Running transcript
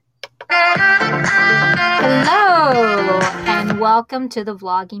welcome to the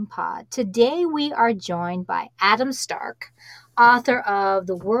Vlogging Pod. Today we are joined by Adam Stark, author of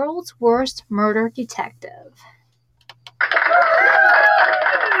The World's Worst Murder Detective.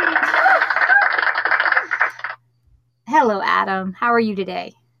 Hello, Adam. How are you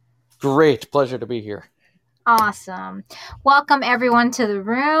today? Great. Pleasure to be here. Awesome. Welcome everyone to the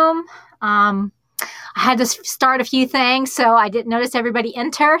room. I had to start a few things, so I didn't notice everybody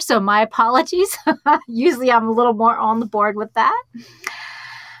enter, so my apologies. Usually I'm a little more on the board with that.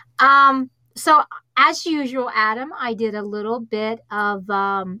 So as usual, Adam, I did a little bit of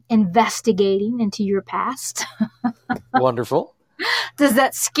investigating into your past. Wonderful. Does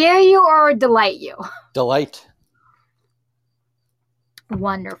that scare you or delight you? Delight.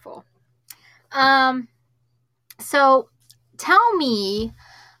 Wonderful. So tell me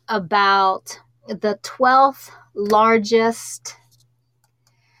about the 12th largest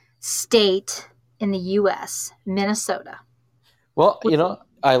state in the U.S., Minnesota. Well,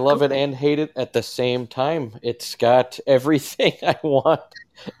 I love it and hate it at the same time. It's got everything I want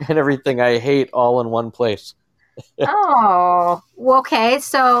and everything I hate all in one place. Oh, okay.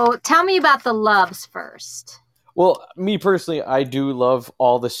 So tell me about the loves first. Well, me personally, I do love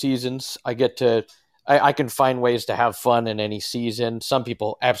all the seasons. I can find ways to have fun in any season. Some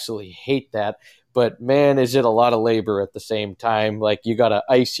people absolutely hate that, but man, is it a lot of labor at the same time. Like you got to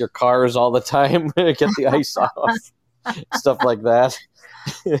ice your cars all the time, get the ice off, stuff like that.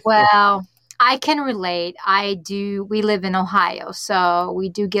 Well, I can relate. We live in Ohio, so we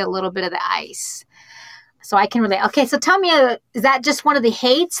do get a little bit of the ice. So I can relate. Okay, so tell me, is that just one of the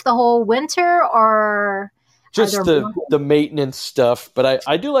hates the whole winter, or just the maintenance stuff? But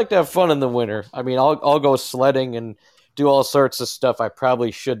I do like to have fun in the winter. I mean, I'll go sledding and do all sorts of stuff I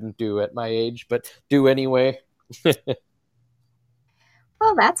probably shouldn't do at my age, but do anyway. Well,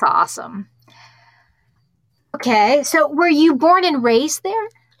 that's awesome. Okay, so were you born and raised there?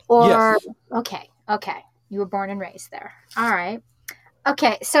 Or Yes. Okay. You were born and raised there. All right.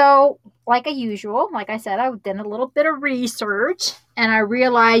 Okay, so like I said, I did a little bit of research and I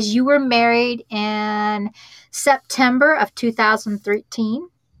realized you were married in September of 2013.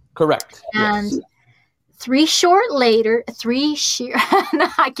 Correct. And Yes.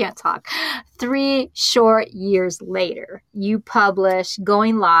 I can't talk. 3 short years later, you published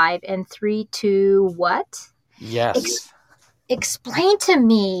Going Live in 3, 2, what? Yes. Explain to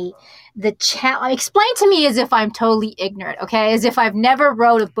me explain to me as if I'm totally ignorant, okay? As if I've never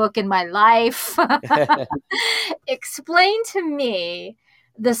wrote a book in my life. Explain to me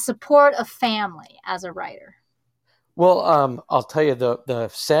the support of family as a writer. Well, I'll tell you the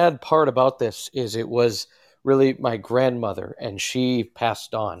sad part about this is it was really my grandmother, and she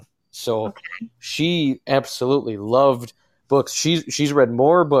passed on. So she absolutely loved books. She's read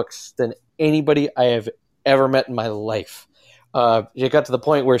more books than anybody I have ever met in my life. It got to the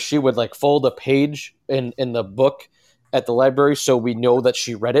point where she would like fold a page in the book at the library so we know that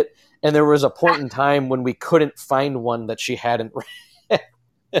she read it. And there was a point in time when we couldn't find one that she hadn't read.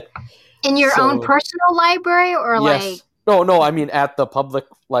 In your own personal library or yes. No, I mean at the public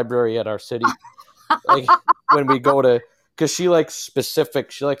library at our city. Like when we go to, because she likes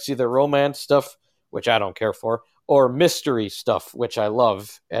either romance stuff, which I don't care for, or mystery stuff, which I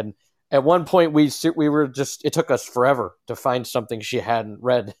love. And at one point we were just, it took us forever to find something she hadn't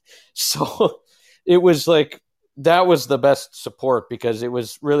read. So it was like, that was the best support because it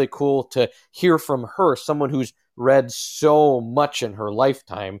was really cool to hear from her, someone who's read so much in her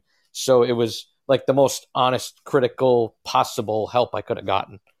lifetime. So it was like the most honest, critical possible help I could have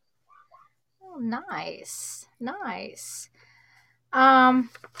gotten. Oh, nice.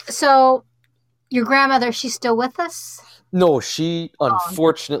 So your grandmother, she's still with us? No, she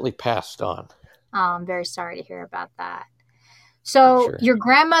unfortunately passed on. I'm very sorry to hear about that. So Sure. Your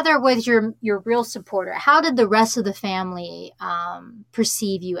grandmother was your real supporter. How did the rest of the family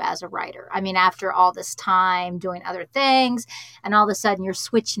perceive you as a writer? I mean, after all this time doing other things and all of a sudden you're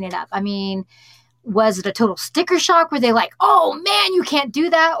switching it up. I mean, was it a total sticker shock? Were they like, oh man, you can't do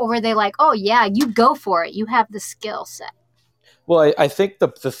that? Or were they like, oh yeah, you go for it. You have the skill set. Well, I think the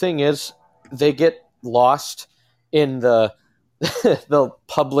thing is they get lost in the the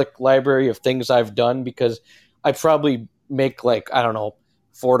public library of things I've done because I probably make like, I don't know,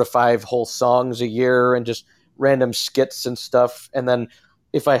 4 to 5 whole songs a year and just random skits and stuff. And then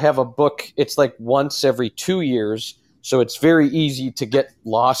if I have a book, it's like once every 2 years. So it's very easy to get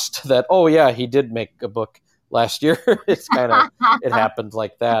lost that, oh yeah, he did make a book last year. It's kind of, it happened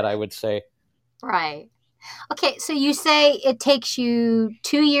like that, I would say. Right. Okay, so you say it takes you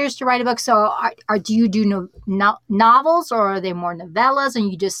 2 years to write a book. So do you do novels or are they more novellas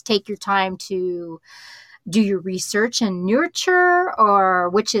and you just take your time to do you research and nurture, or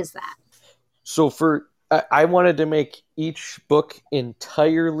which is that? So I wanted to make each book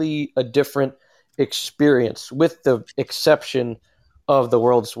entirely a different experience, with the exception of the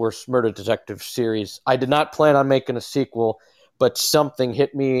World's Worst Murder Detective series. I did not plan on making a sequel, but something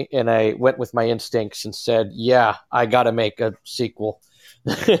hit me and I went with my instincts and said, yeah, I got to make a sequel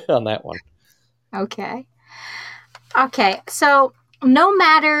on that one. Okay. Okay. So no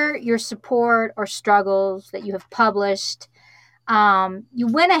matter your support or struggles that you have published, you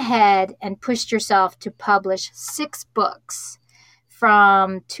went ahead and pushed yourself to publish 6 books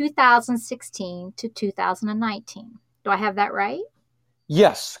from 2016 to 2019. Do I have that right?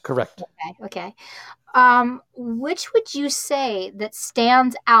 Yes, correct. Okay. Which would you say that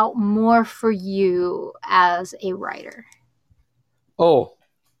stands out more for you as a writer? Oh,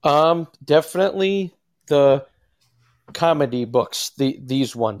 definitely the comedy books,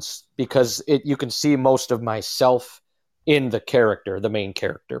 these ones, because you can see most of myself in the character, the main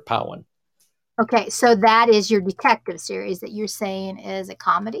character, Powan. Okay, so that is your detective series that you're saying is a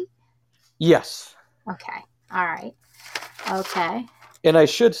comedy? Yes. Okay. All right. Okay. And I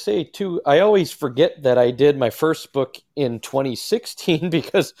should say, too, I always forget that I did my first book in 2016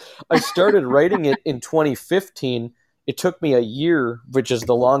 because I started writing it in 2015. It took me a year, which is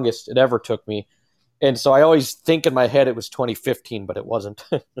the longest it ever took me. And so I always think in my head it was 2015, but it wasn't.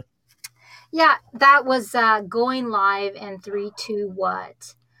 Yeah, that was going live in 3, 2,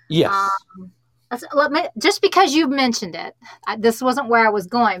 what? Yes. Just because you mentioned it, this wasn't where I was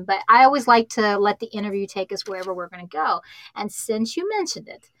going, but I always like to let the interview take us wherever we're going to go. And since you mentioned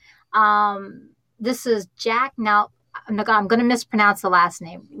it, this is Jack. Now, I'm going to mispronounce the last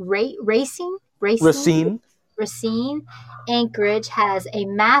name. Racine Anchorage has a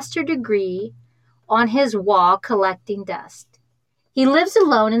master's degree on his wall collecting dust. He lives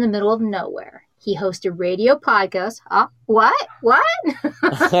alone in the middle of nowhere. He hosts a radio podcast. What?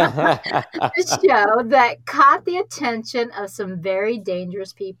 A show that caught the attention of some very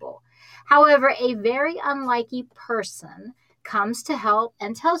dangerous people. However, a very unlikely person comes to help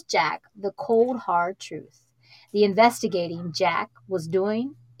and tells Jack the cold, hard truth. The investigating Jack was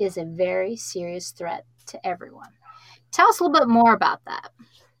doing is a very serious threat to everyone. Tell us a little bit more about that.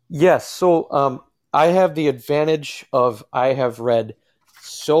 Yes. So I have the advantage of I have read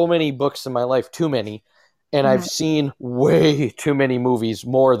so many books in my life, too many, and I've seen way too many movies,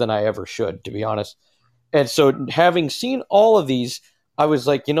 more than I ever should, to be honest. And so having seen all of these, I was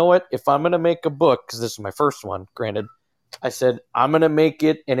like, you know what? If I'm going to make a book, because this is my first one, granted, I said, I'm going to make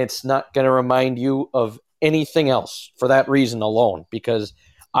it and it's not going to remind you of anything else for that reason alone, because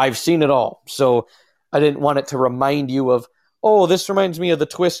I've seen it all. So I didn't want it to remind you of, oh, this reminds me of the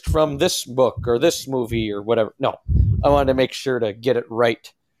twist from this book or this movie or whatever. No, I wanted to make sure to get it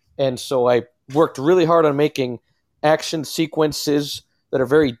right. And so I worked really hard on making action sequences that are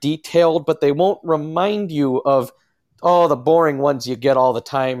very detailed, but they won't remind you of, oh, the boring ones you get all the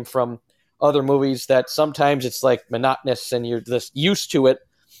time from other movies that sometimes it's like monotonous and you're just used to it.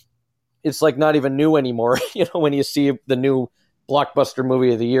 It's like not even new anymore, when you see the new blockbuster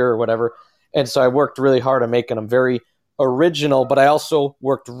movie of the year or whatever. And so I worked really hard on making them very original, but I also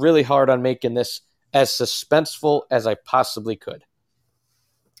worked really hard on making this as suspenseful as I possibly could.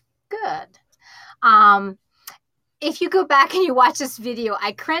 Good. If you go back and you watch this video,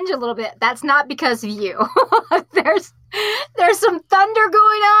 I cringe a little bit. That's not because of you. There's some thunder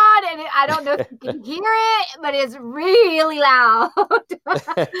going on, and I don't know if you can hear it, but it's really loud.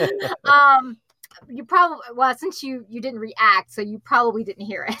 You probably, well, since you didn't react, so you probably didn't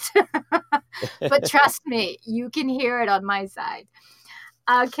hear it. But trust me, you can hear it on my side.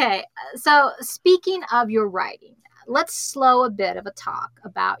 Okay, so speaking of your writing, let's slow a bit of a talk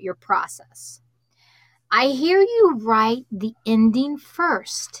about your process. I hear you write the ending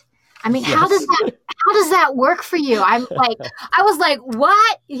first. I mean, yes. How does that work for you? I was like,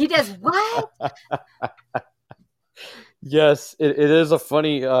 what? He does what? Yes, it is a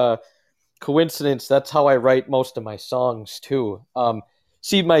funny coincidence. That's how I write most of my songs too.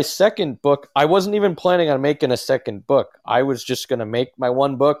 See, my second book, I wasn't even planning on making a second book. I was just going to make my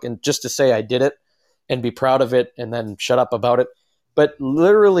one book and just to say I did it and be proud of it and then shut up about it. But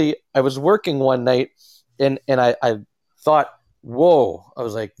literally, I was working one night and I thought, whoa, I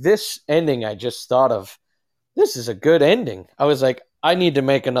was like, this ending I just thought of, this is a good ending. I was like, I need to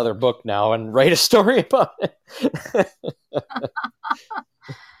make another book now and write a story about it.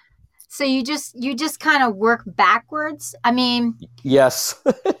 So you just kind of work backwards? I mean, yes.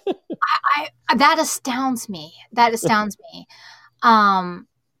 I that astounds me.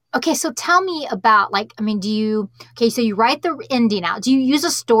 Okay, so tell me about like, I mean, so you write the ending out. Do you use a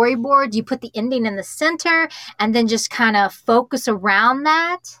storyboard? Do you put the ending in the center and then just kind of focus around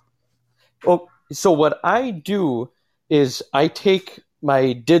that? Well, so what I do is I take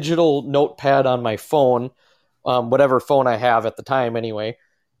my digital notepad on my phone, whatever phone I have at the time anyway,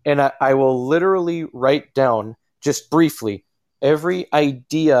 and I will literally write down just briefly every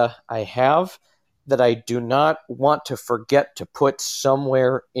idea I have that I do not want to forget to put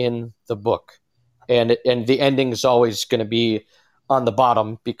somewhere in the book. And the ending is always going to be on the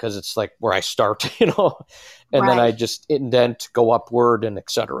bottom because it's like where I start, and then I Right. just indent, go upward, and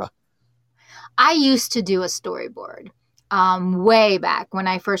etc. I used to do a storyboard way back when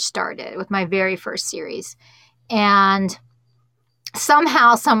I first started with my very first series. And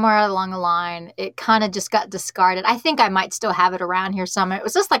somehow, somewhere along the line, it kind of just got discarded. I think I might still have it around here somewhere. It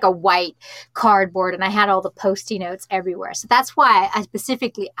was just like a white cardboard, and I had all the post-it notes everywhere. So that's why I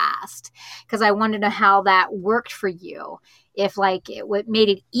specifically asked, because I wanted to know how that worked for you. If like made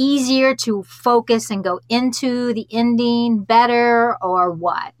it easier to focus and go into the ending better, or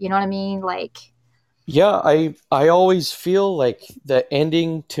what? You know what I mean? Like, Yeah, I always feel like the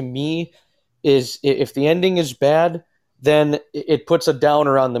ending to me is if the ending is bad, then it puts a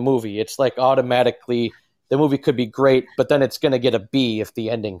downer on the movie. It's like automatically the movie could be great, but then it's going to get a B if the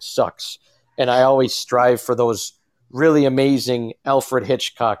ending sucks. And I always strive for those really amazing Alfred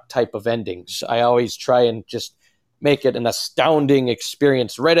Hitchcock type of endings. I always try and just make it an astounding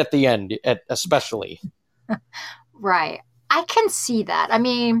experience right at the end, especially. right. I can see that. I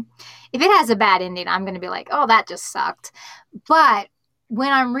mean, if it has a bad ending, I'm going to be like, oh, that just sucked. But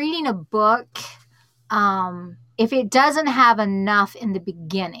when I'm reading a book, if it doesn't have enough in the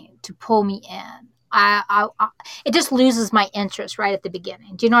beginning to pull me in, it just loses my interest right at the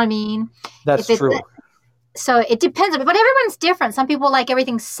beginning. Do you know what I mean? That's If it true. so it depends, but everyone's different. Some people like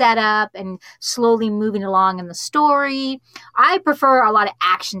everything set up and slowly moving along in the story. I prefer a lot of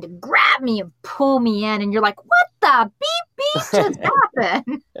action to grab me and pull me in, and you're like, "What the beep beep just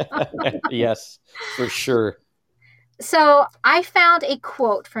happened?" Yes, for sure. So I found a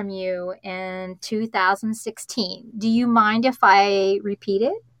quote from you in 2016. Do you mind if I repeat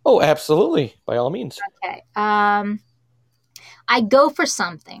it? Oh, absolutely. By all means. Okay. I go for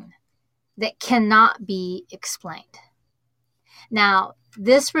something that cannot be explained. Now,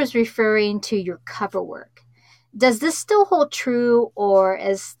 this was referring to your cover work. Does this still hold true, or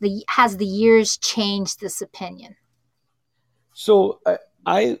has the years changed this opinion? So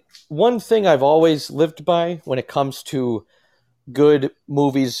I one thing I've always lived by when it comes to good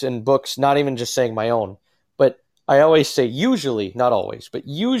movies and books, not even just saying my own, but I always say usually, not always, but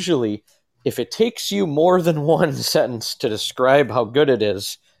usually if it takes you more than one sentence to describe how good it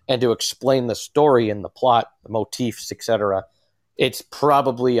is and to explain the story and the plot, the motifs, etc., it's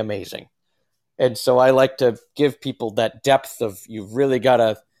probably amazing. And so I like to give people that depth of you've really got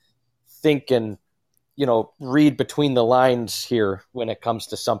to think and read between the lines here when it comes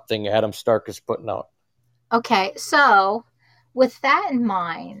to something Adam Stark is putting out. Okay, so with that in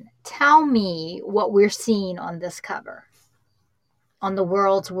mind, tell me what we're seeing on this cover on the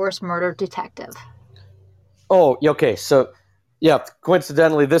world's worst murder detective. Oh, okay. So, yeah,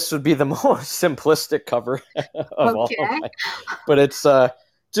 coincidentally, this would be the most simplistic cover of all of Okay. mine. But it's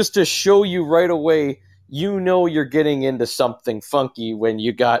just to show you right away, you're getting into something funky when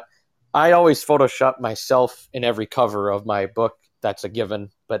you got. I always Photoshop myself in every cover of my book. That's a given.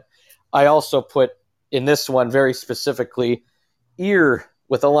 But I also put in this one very specifically ear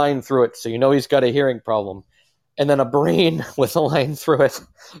with a line through it. So he's got a hearing problem. And then a brain with a line through it.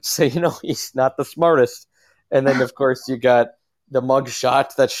 So he's not the smartest. And then, of course, you got the mug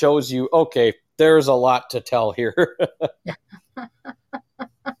shot that shows you, okay, there's a lot to tell here.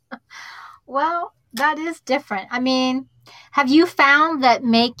 Well, that is different. I mean, have you found that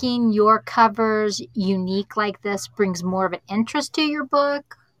making your covers unique like this brings more of an interest to your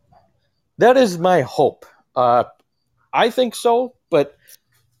book? That is my hope. I think so, but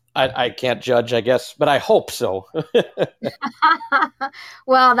I can't judge, I guess, but I hope so.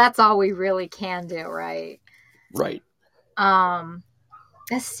 Well, that's all we really can do, right? Right. Um,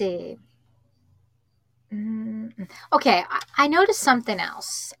 let's see. Okay, I noticed something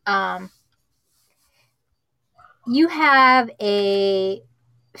else. You have a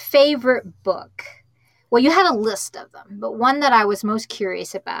favorite book. Well, you had a list of them, but one that I was most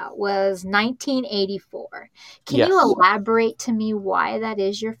curious about was 1984. Can you Yes. elaborate to me why that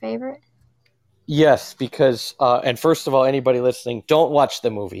is your favorite? Yes, because, and first of all, anybody listening, don't watch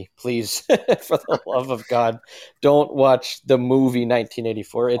the movie, please. For the love of God, don't watch the movie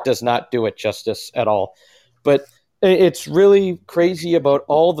 1984. It does not do it justice at all. But It's really crazy about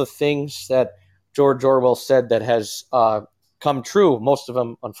all the things that George Orwell said that has come true. Most of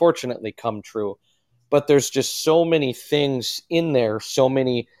them, unfortunately, come true. But there's just so many things in there, so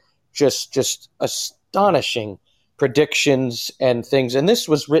many just astonishing predictions and things. And this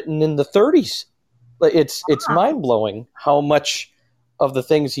was written in the 30s. It's mind blowing how much of the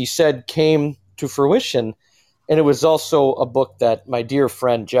things he said came to fruition. And it was also a book that my dear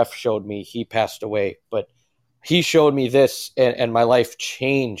friend Jeff showed me. He passed away, but he showed me this, and my life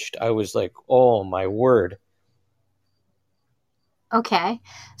changed. I was like, oh my word. Okay.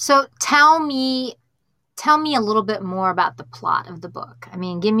 So tell me a little bit more about the plot of the book. I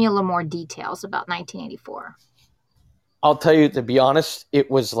mean, give me a little more details about 1984. I'll tell you, to be honest, it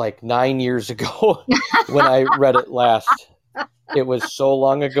was like 9 years ago when I read it last. It was so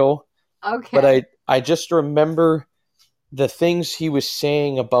long ago. Okay. But I just remember the things he was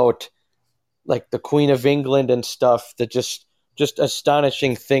saying about like the Queen of England and stuff, that just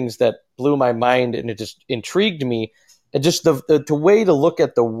astonishing things that blew my mind, and it just intrigued me. And just the way to look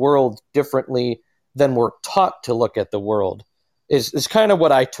at the world differently than we're taught to look at the world is kind of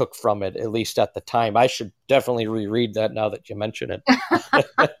what I took from it, at least at the time. I should definitely reread that now that you mention it.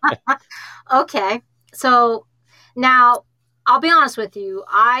 Okay. So now I'll be honest with you.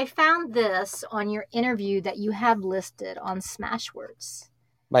 I found this on your interview that you had listed on Smashwords.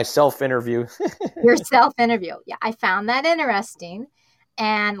 My self-interview. Your self-interview. Yeah, I found that interesting.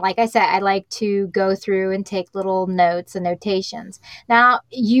 And like I said, I like to go through and take little notes and notations. Now,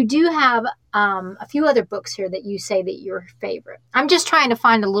 you do have a few other books here that you say that you're favorite. I'm just trying to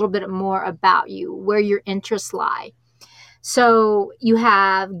find a little bit more about you, where your interests lie. So you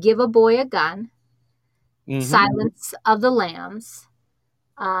have Give a Boy a Gun, Mm-hmm. Silence of the Lambs,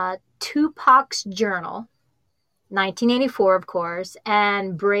 Tupac's Journal, 1984, of course,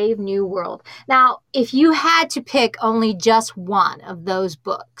 and Brave New World. Now, if you had to pick only just one of those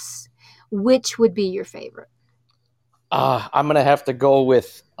books, which would be your favorite? I'm going to have to go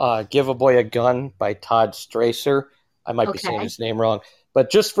with Give a Boy a Gun by Todd Strasser. I might be saying his name wrong. But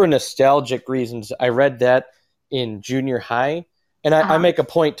just for nostalgic reasons, I read that in junior high. And I make a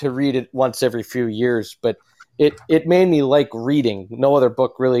point to read it once every few years. But it made me like reading. No other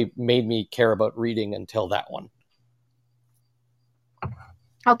book really made me care about reading until that one.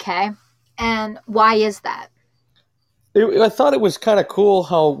 Okay. And why is that? I thought it was kind of cool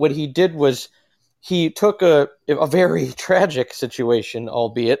how what he did was he took a very tragic situation,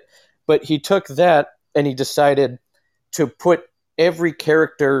 albeit, but he took that and he decided to put every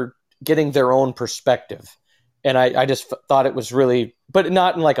character getting their own perspective. And I just thought it was really, but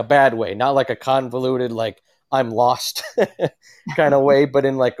not in like a bad way, not like a convoluted, like I'm lost kind of way, but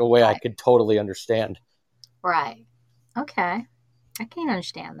in like a way I could totally understand. Right. Okay. I can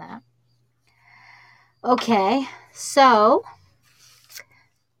understand that. Okay. So,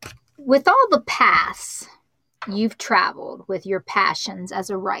 with all the paths you've traveled with your passions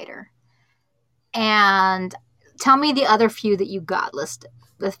as a writer, and tell me the other few that you got listed,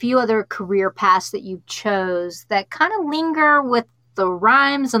 the few other career paths that you chose that kind of linger with the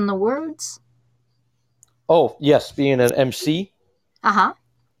rhymes and the words. Oh, yes, being an MC. Uh-huh.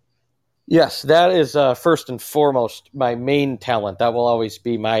 Yes, that is first and foremost my main talent. That will always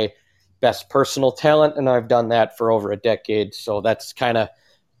be my best personal talent, and I've done that for over a decade. So that'll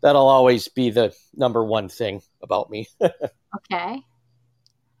always be the number one thing about me. Okay.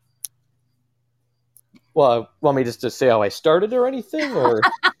 Well, want me just to say how I started or anything, or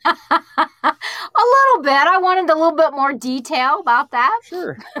a little bit. I wanted a little bit more detail about that.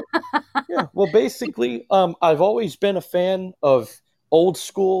 Sure. Yeah. Well, basically, I've always been a fan of old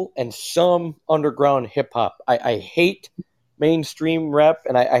school and some underground hip hop. I hate mainstream rap,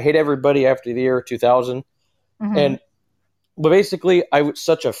 and I hate everybody after the year 2000. Mm-hmm. But basically, I was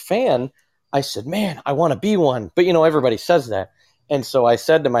such a fan. I said, "Man, I want to be one." But everybody says that, and so I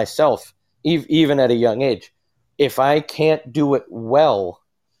said to myself, even at a young age, if I can't do it well,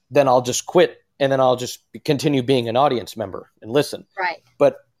 then I'll just quit, and then I'll just continue being an audience member and listen. Right.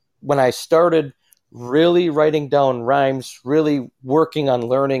 But when I started really writing down rhymes, really working on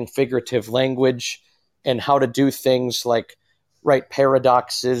learning figurative language and how to do things like write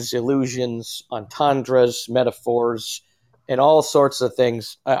paradoxes, illusions, entendres, metaphors, and all sorts of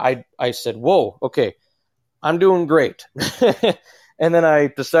things, I said, whoa, okay, I'm doing great. And then I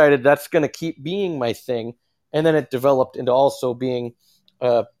decided that's going to keep being my thing. And then it developed into also being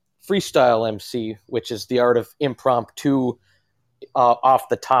a freestyle MC, which is the art of impromptu, off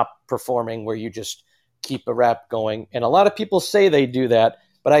the top performing, where you just keep a rap going. And a lot of people say they do that,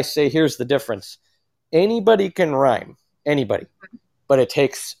 but I say here's the difference. Anybody can rhyme, anybody, but it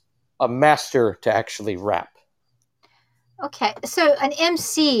takes a master to actually rap. Okay, so an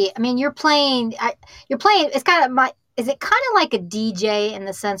MC. I mean, you're playing. You're playing. It's kind of my. Is it kind of like a DJ in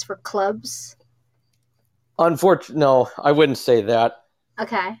the sense for clubs? Unfortunately, no, I wouldn't say that.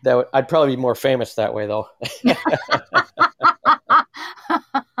 Okay. I'd probably be more famous that way, though.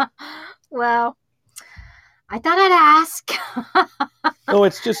 Well, I thought I'd ask. No,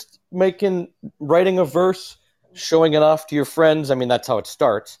 it's just writing a verse, showing it off to your friends. I mean, that's how it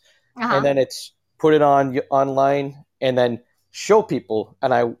starts, and then it's put it on online, and then show people.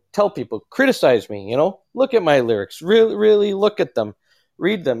 And I tell people, criticize me. Look at my lyrics. Really, really look at them,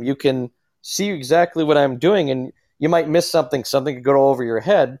 read them. You can see exactly what I'm doing, and you might miss something. Something could go over your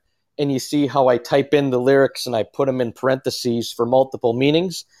head, and you see how I type in the lyrics and I put them in parentheses for multiple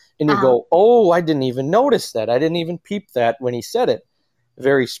meanings. And you go, oh, I didn't even notice that. I didn't even peep that when he said it.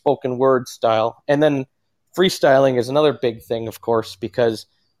 Very spoken word style. And then freestyling is another big thing, of course, because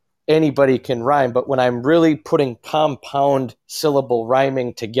anybody can rhyme. But when I'm really putting compound syllable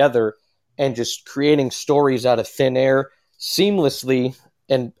rhyming together and just creating stories out of thin air seamlessly,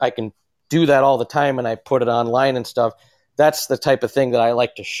 and I can do that all the time and I put it online and stuff, that's the type of thing that I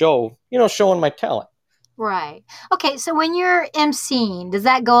like to show, showing my talent. Right. Okay, so when you're emceeing, does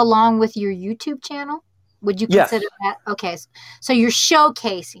that go along with your YouTube channel? Would you consider that? Okay, so you're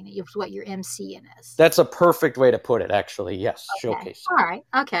showcasing it, is what your emceeing is. That's a perfect way to put it, actually. Yes, okay. Showcasing. All right.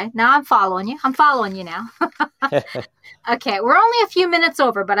 Okay, now I'm following you. I'm following you now. Okay, we're only a few minutes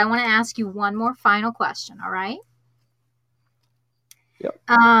over, but I want to ask you one more final question, all right? Yep.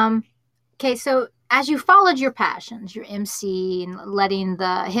 Okay, so as you followed your passions, your MC and letting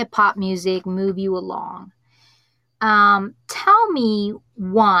the hip hop music move you along, tell me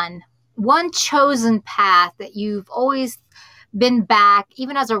one chosen path that you've always been back,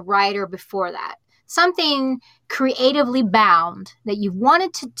 even as a writer before that, something creatively bound that you've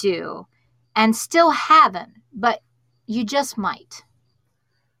wanted to do and still haven't, but you just might.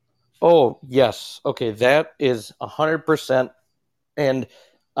 Oh, yes. Okay, that is 100%. And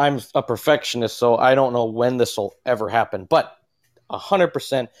I'm a perfectionist, so I don't know when this will ever happen. But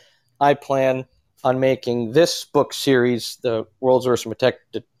 100%, I plan on making this book series, the World's Worst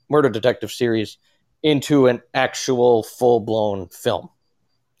Murder Detective series, into an actual full-blown film.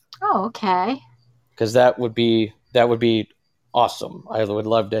 Oh, okay. Because that would be awesome. I would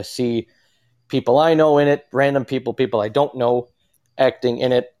love to see people I know in it, random people I don't know, acting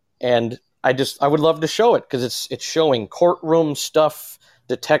in it, and I would love to show it because it's showing courtroom stuff,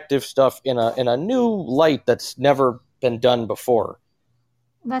 detective stuff in a new light that's never been done before.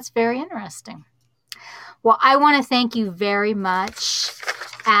 That's very interesting. Well, I want to thank you very much,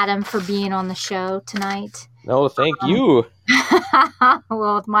 Adam, for being on the show tonight. No, thank you.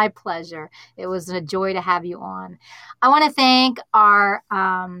 Well, it's my pleasure. It was a joy to have you on. I want to thank our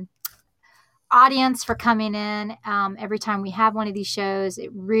audience for coming in every time we have one of these shows. It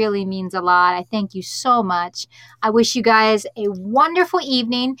really means a lot. I thank you so much. I wish you guys a wonderful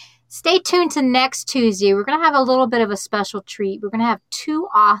evening. Stay tuned to next Tuesday. We're going to have a little bit of a special treat. We're going to have 2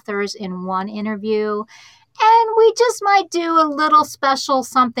 authors in one interview, and we just might do a little special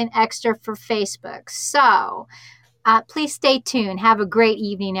something extra for Facebook. So please stay tuned. Have a great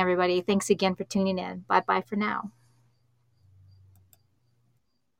evening, everybody. Thanks again for tuning in. Bye-bye for now.